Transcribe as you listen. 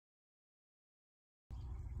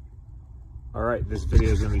All right, this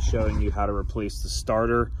video is going to be showing you how to replace the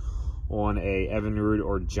starter on a Evinrude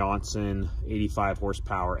or Johnson 85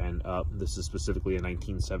 horsepower and up. This is specifically a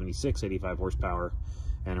 1976 85 horsepower,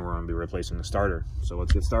 and we're going to be replacing the starter. So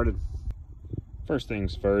let's get started. First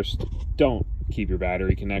things first, don't keep your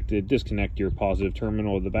battery connected. Disconnect your positive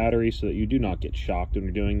terminal of the battery so that you do not get shocked when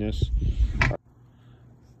you're doing this. All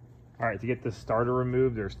right, to get the starter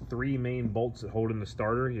removed, there's three main bolts that hold in the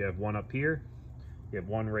starter. You have one up here, you have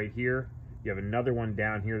one right here, you have another one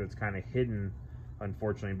down here that's kind of hidden,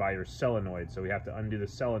 unfortunately, by your solenoid. So we have to undo the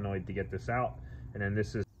solenoid to get this out. And then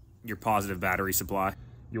this is your positive battery supply.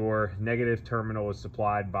 Your negative terminal is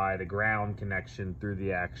supplied by the ground connection through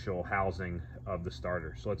the actual housing of the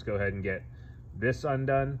starter. So let's go ahead and get this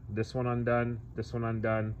undone, this one undone, this one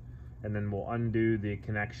undone, and then we'll undo the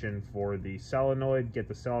connection for the solenoid, get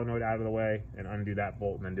the solenoid out of the way, and undo that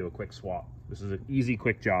bolt, and then do a quick swap. This is an easy,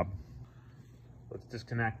 quick job. Let's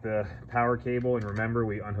disconnect the power cable, and remember,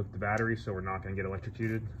 we unhooked the battery, so we're not going to get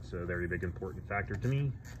electrocuted. So a very big important factor to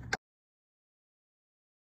me.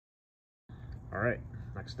 All right,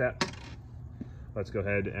 next step. Let's go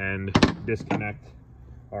ahead and disconnect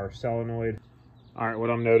our solenoid. All right, what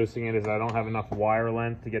I'm noticing is I don't have enough wire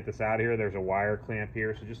length to get this out of here. There's a wire clamp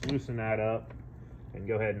here, so just loosen that up and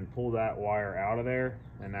go ahead and pull that wire out of there,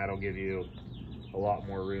 and that'll give you a lot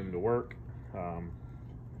more room to work.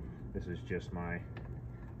 This is just my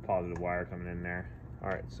positive wire coming in there. All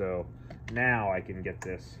right, so now I can get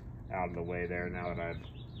this out of the way there now that I've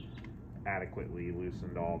adequately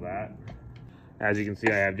loosened all that. As you can see,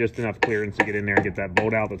 I have just enough clearance to get in there and get that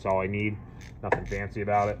bolt out. That's all I need. Nothing fancy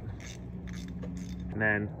about it. And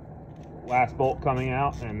then last bolt coming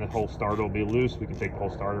out, and the whole starter will be loose. We can take the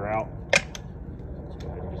whole starter out. Let's go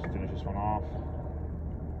ahead and just finish this one off.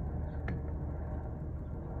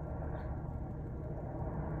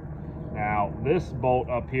 Now, this bolt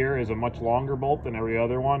up here is a much longer bolt than every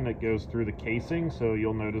other one that goes through the casing, so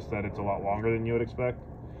you'll notice that it's a lot longer than you would expect.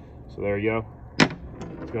 So there you go.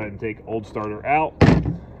 Let's go ahead and take old starter out.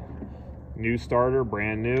 New starter,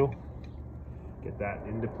 brand new. Get that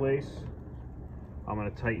into place. I'm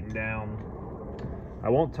going to tighten down. I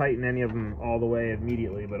won't tighten any of them all the way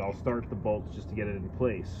immediately, but I'll start the bolts just to get it in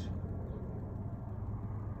place.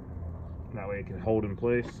 That way it can hold in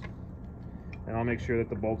place. And I'll make sure that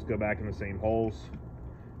the bolts go back in the same holes.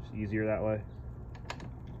 It's easier that way.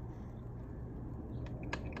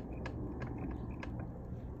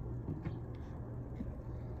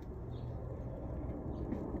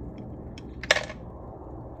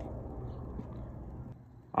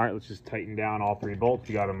 All right, let's just tighten down all three bolts.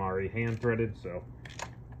 You got them already hand threaded, so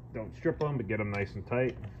don't strip them, but get them nice and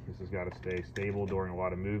tight. This has got to stay stable during a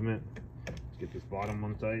lot of movement. Let's get this bottom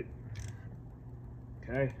one tight.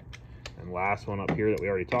 Okay. And last one up here that we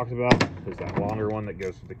already talked about is that longer one that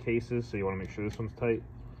goes through the cases, so you want to make sure this one's tight.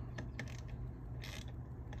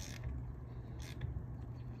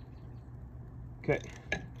 Okay,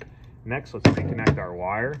 next let's reconnect our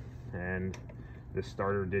wire, and this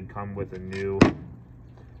starter did come with a new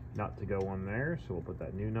nut to go on there, so we'll put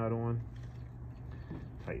that new nut on,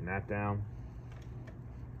 tighten that down.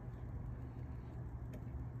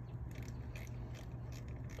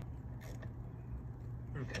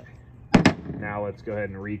 Okay. Now let's go ahead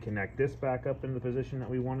and reconnect this back up in the position that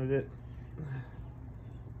we wanted it.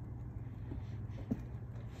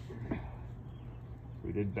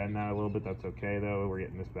 We did bend that a little bit, that's okay though. We're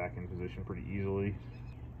getting this back in position pretty easily.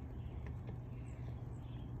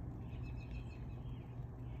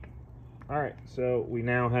 All right, so we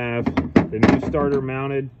now have the new starter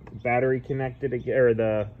mounted, battery connected again, or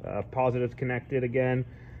the positive connected again.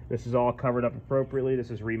 This is all covered up appropriately.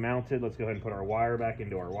 This is remounted. Let's go ahead and put our wire back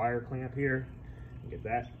into our wire clamp here and get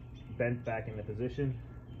that bent back into position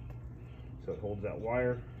so it holds that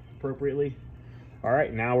wire appropriately. All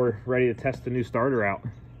right, now we're ready to test the new starter out.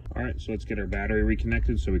 All right, so let's get our battery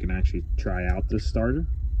reconnected so we can actually try out this starter.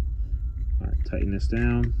 All right, tighten this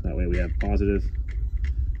down. That way we have positive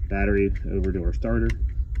battery over to our starter.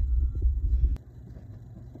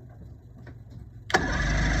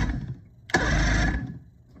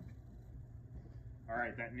 All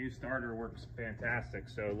right, that new starter works fantastic.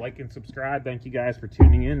 So like and subscribe. Thank you guys for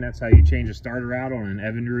tuning in. That's how you change a starter out on an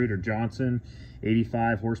Evinrude or Johnson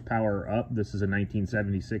 85 horsepower up. This is a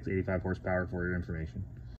 1976 85 horsepower for your information.